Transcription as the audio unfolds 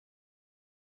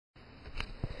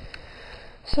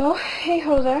So, hey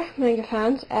ho there, manga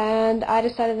fans, and I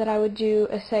decided that I would do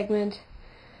a segment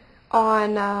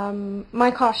on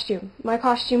my costume. My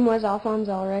costume was Alphonse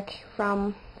Elric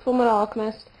from Fullmetal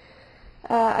Alchemist.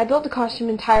 I built the costume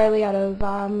entirely out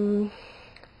of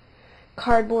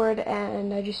cardboard,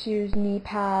 and I just used knee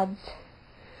pads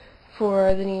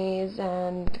for the knees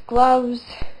and gloves,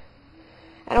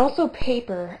 and also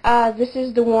paper. This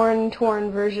is the worn, torn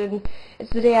version.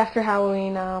 It's the day after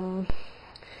Halloween.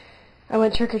 I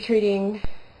went trick-or-treating.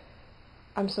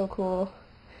 I'm so cool.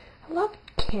 I love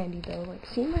candy though. Like,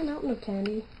 see my mountain of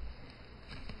candy?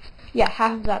 Yeah,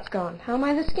 half of that's gone. How am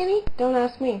I this skinny? Don't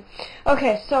ask me.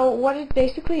 Okay, so what it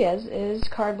basically is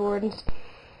cardboard and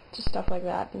just stuff like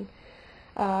that.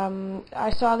 And I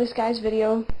saw this guy's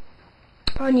video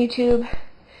on YouTube,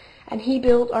 and he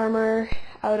built armor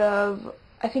out of,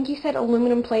 I think he said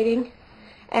aluminum plating,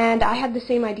 and I had the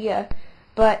same idea.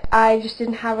 But I just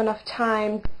didn't have enough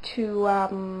time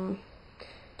to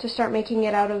start making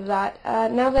it out of that.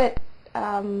 Now that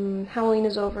Halloween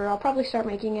is over, I'll probably start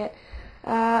making it.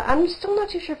 I'm still not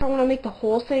too sure if I want to make the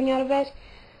whole thing out of it.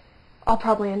 I'll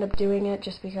probably end up doing it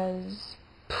just because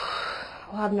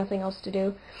I'll have nothing else to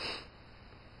do.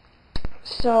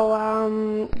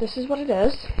 So this is what it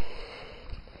is.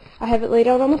 I have it laid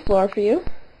out on the floor for you.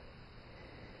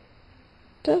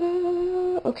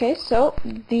 Okay, so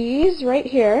these right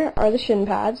here are the shin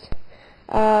pads.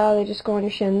 They just go on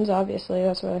your shins, obviously.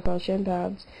 That's why they're called shin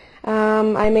pads.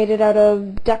 I made it out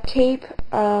of duct tape.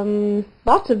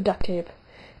 Lots of duct tape.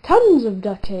 Tons of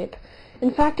duct tape.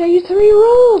 In fact, I used 3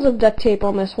 rolls of duct tape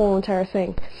on this whole entire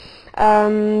thing.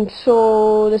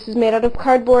 So this is made out of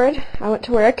cardboard. I went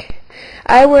to work.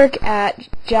 I work at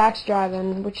Jack's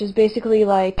Drive-In, which is basically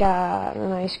like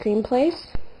an ice cream place.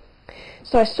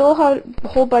 So I stole a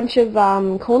whole bunch of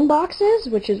cone boxes,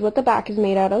 which is what the back is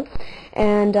made out of,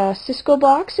 and Cisco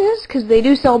boxes, because they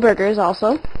do sell burgers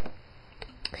also.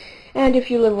 And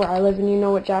if you live where I live and you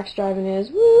know what Jack's Drive-In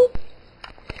is, woo!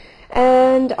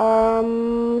 And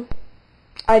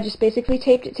I just basically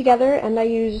taped it together, and I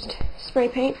used spray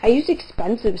paint. I used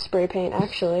expensive spray paint,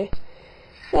 actually.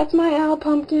 That's my owl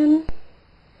pumpkin.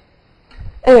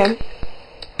 Anyway,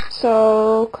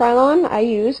 so Krylon I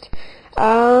used.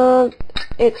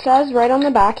 It says right on the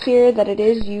back here that it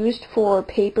is used for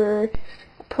paper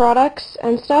products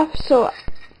and stuff. So,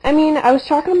 I mean, I was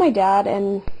talking to my dad,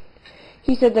 and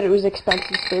he said that it was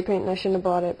expensive spray paint, and I shouldn't have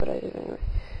bought it, but I did anyway.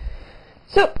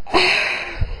 So,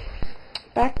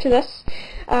 back to this.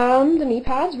 The knee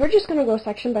pads, we're just going to go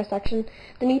section by section.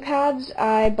 The knee pads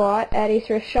I bought at a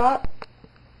thrift shop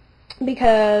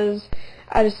because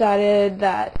I decided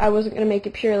that I wasn't going to make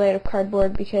it purely out of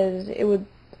cardboard because it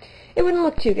wouldn't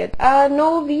look too good.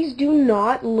 No, these do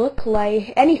not look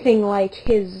like anything like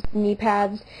his knee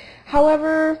pads.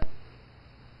 However,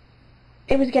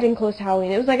 it was getting close to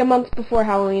Halloween. It was like a month before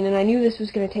Halloween, and I knew this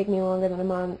was going to take me longer than a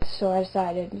month, so I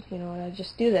decided, you know, I'd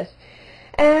just do this.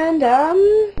 And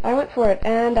I went for it,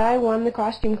 and I won the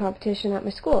costume competition at my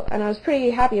school, and I was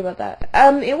pretty happy about that.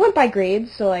 It went by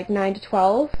grades, so like 9 to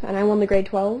 12, and I won the grade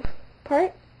 12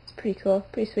 part. It's pretty cool,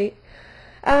 pretty sweet.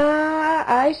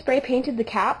 I spray painted the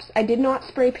caps. I did not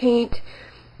spray paint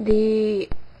the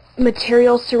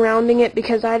material surrounding it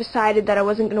because I decided that I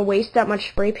wasn't going to waste that much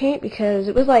spray paint because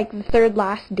it was like the third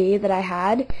last day that I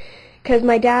had, because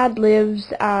my dad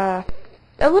lives a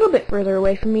little bit further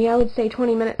away from me. I would say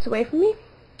 20 minutes away from me.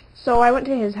 So I went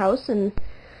to his house and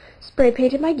spray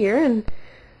painted my gear, and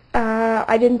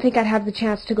I didn't think I'd have the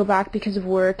chance to go back because of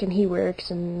work, and he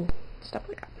works and stuff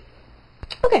like that.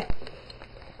 Okay.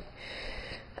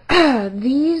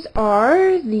 These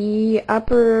are the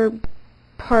upper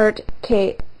part.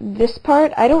 Okay, this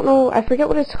part, I don't know, I forget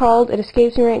what it's called, it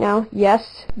escapes me right now.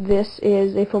 Yes, this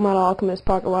is a Fullmetal Alchemist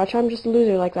pocket watch. I'm just a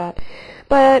loser like that.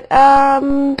 But,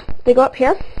 they go up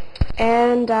here,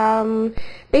 and,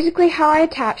 basically how I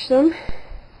attach them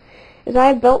is I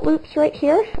have belt loops right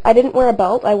here. I didn't wear a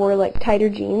belt, I wore, like, tighter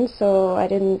jeans, so I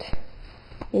didn't,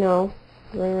 you know,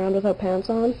 run around without pants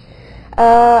on.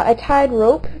 I tied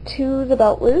rope to the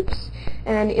belt loops,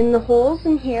 and in the holes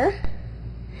in here,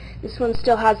 this one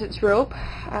still has its rope.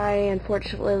 I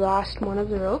unfortunately lost one of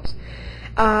the ropes.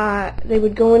 They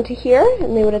would go into here,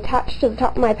 and they would attach to the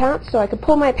top of my pants, so I could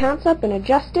pull my pants up and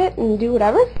adjust it and do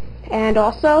whatever. And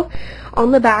also,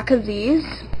 on the back of these,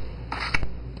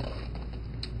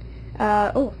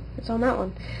 oh, it's on that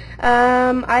one.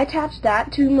 I attached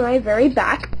that to my very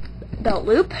back belt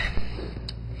loop.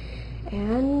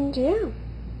 And yeah,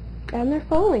 and they're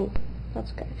falling.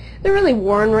 That's good. They're really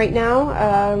worn right now.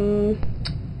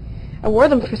 I wore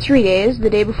them for 3 days, the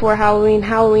day before Halloween,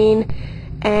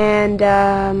 and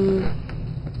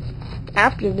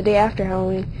the day after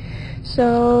Halloween.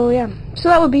 So yeah, so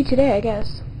that would be today, I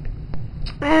guess.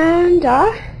 And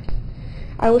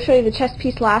I will show you the chest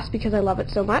piece last because I love it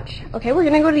so much. Okay, we're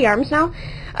gonna go to the arms now.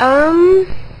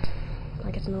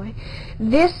 Like it's in the way.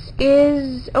 This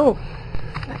is, oh,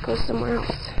 that goes somewhere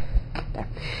else. There.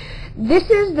 This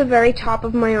is the very top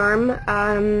of my arm.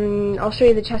 I'll show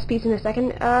you the chest piece in a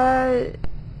second.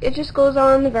 It just goes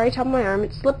on the very top of my arm.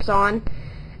 It slips on.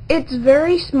 It's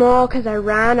very small because I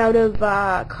ran out of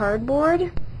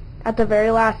cardboard at the very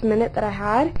last minute that I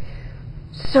had.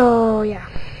 So yeah,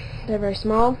 they're very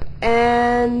small.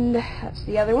 And that's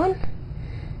the other one.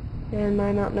 And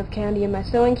my mountain of candy and my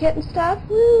sewing kit and stuff.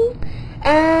 Woo!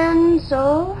 And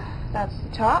so that's the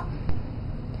top.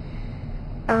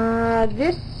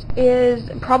 This is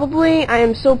probably, I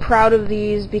am so proud of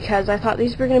these because I thought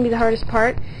these were going to be the hardest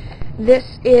part.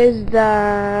 This is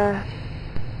the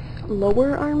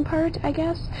lower arm part, I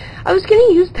guess. I was going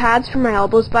to use pads for my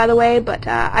elbows, by the way, but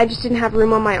I just didn't have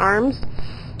room on my arms.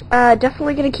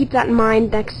 Definitely going to keep that in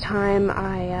mind next time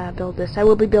I build this. I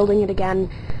will be building it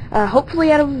again,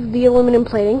 hopefully out of the aluminum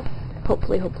plating.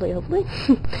 Hopefully.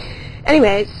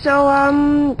 Anyway,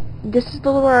 so this is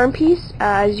the lower arm piece.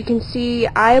 As you can see,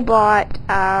 I bought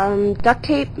duct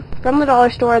tape from the dollar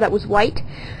store that was white.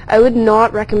 I would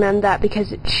not recommend that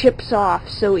because it chips off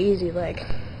so easy, like.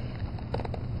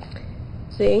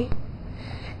 See?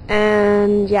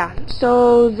 And yeah,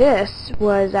 so this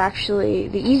was actually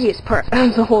the easiest part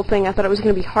of the whole thing. I thought it was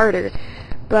going to be harder,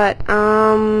 but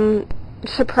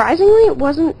surprisingly it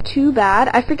wasn't too bad.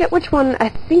 I forget which one. I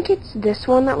think it's this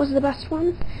one that was the best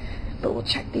one, but we'll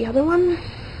check the other one.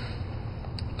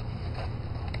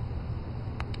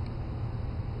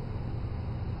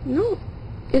 No,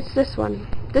 it's this one.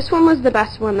 This one was the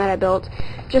best one that I built,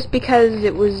 just because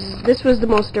this was the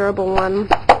most durable one.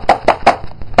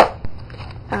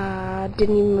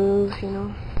 Didn't even move, you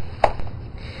know.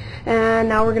 And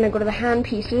now we're gonna go to the hand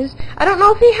pieces. I don't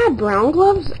know if they had brown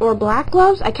gloves or black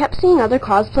gloves. I kept seeing other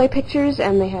cosplay pictures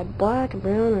and they had black and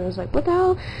brown, and I was like, what the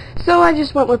hell? So I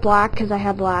just went with black because I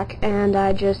have black, and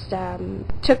I just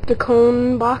took the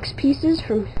cone box pieces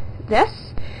from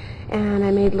this, and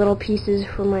I made little pieces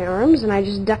for my arms, and I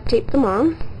just duct taped them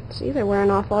on. See, they're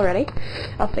wearing off already.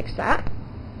 I'll fix that.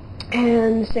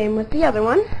 And the same with the other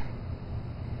one.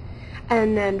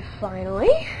 And then finally,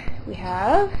 we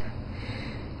have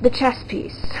the chest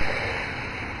piece.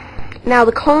 Now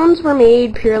the cones were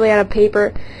made purely out of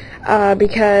paper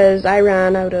because I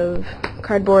ran out of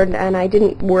cardboard and I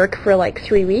didn't work for like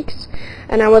 3 weeks.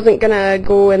 And I wasn't gonna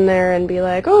go in there and be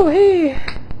like, oh hey,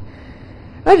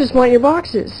 I just want your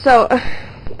boxes. So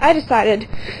I decided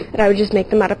that I would just make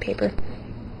them out of paper.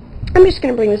 I'm just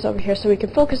gonna bring this over here so we can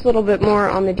focus a little bit more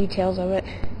on the details of it.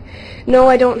 No,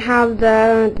 I don't have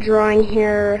the drawing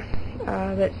here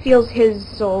that seals his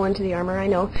soul into the armor. I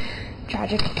know.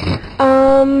 Tragic.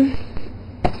 I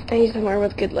need somewhere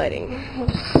with good lighting.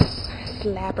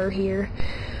 Slapper here.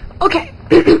 Okay.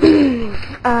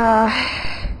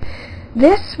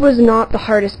 This was not the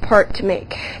hardest part to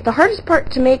make. The hardest part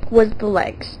to make was the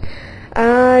legs.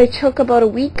 I took about a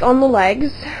week on the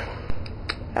legs.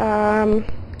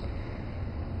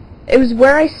 It was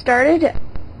where I started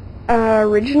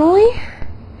originally,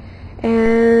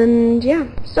 and yeah,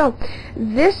 so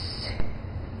this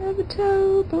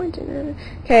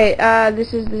okay,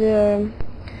 this is the,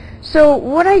 so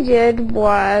what I did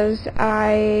was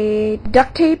I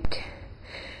duct taped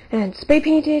and spray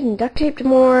painted and duct taped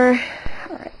more.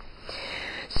 Alright,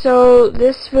 so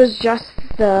this was just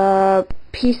the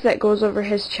piece that goes over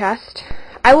his chest.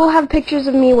 I will have pictures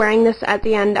of me wearing this at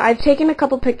the end. I've taken a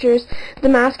couple pictures. The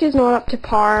mask is not up to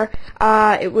par.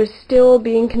 It was still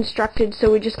being constructed,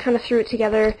 so we just kind of threw it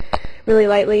together really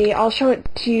lightly. I'll show it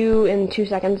to you in 2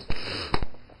 seconds.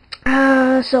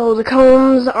 So the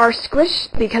cones are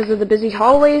squished because of the busy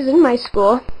hallways in my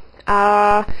school.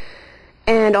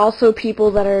 And also people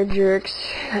that are jerks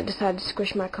that decide to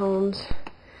squish my cones.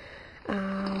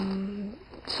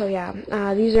 So yeah,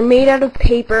 these are made out of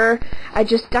paper. I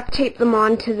just duct taped them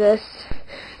onto this.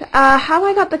 How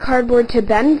I got the cardboard to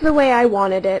bend the way I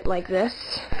wanted it, like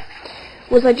this,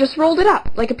 was I just rolled it up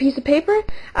like a piece of paper.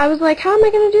 I was like, how am I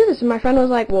going to do this? And my friend was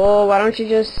like, well, why don't you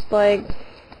just, like,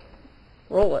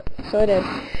 roll it? So I did.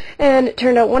 And it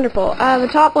turned out wonderful. The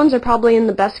top ones are probably in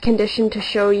the best condition to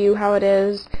show you how it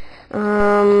is.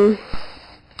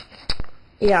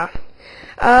 Yeah.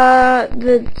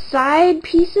 The side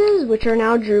pieces, which are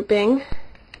now drooping,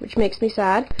 which makes me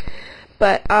sad,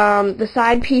 but the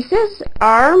side pieces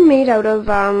are made out of,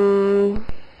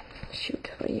 shoot,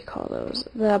 what do you call those?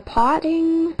 The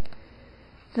potting,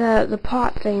 the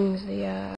pot things,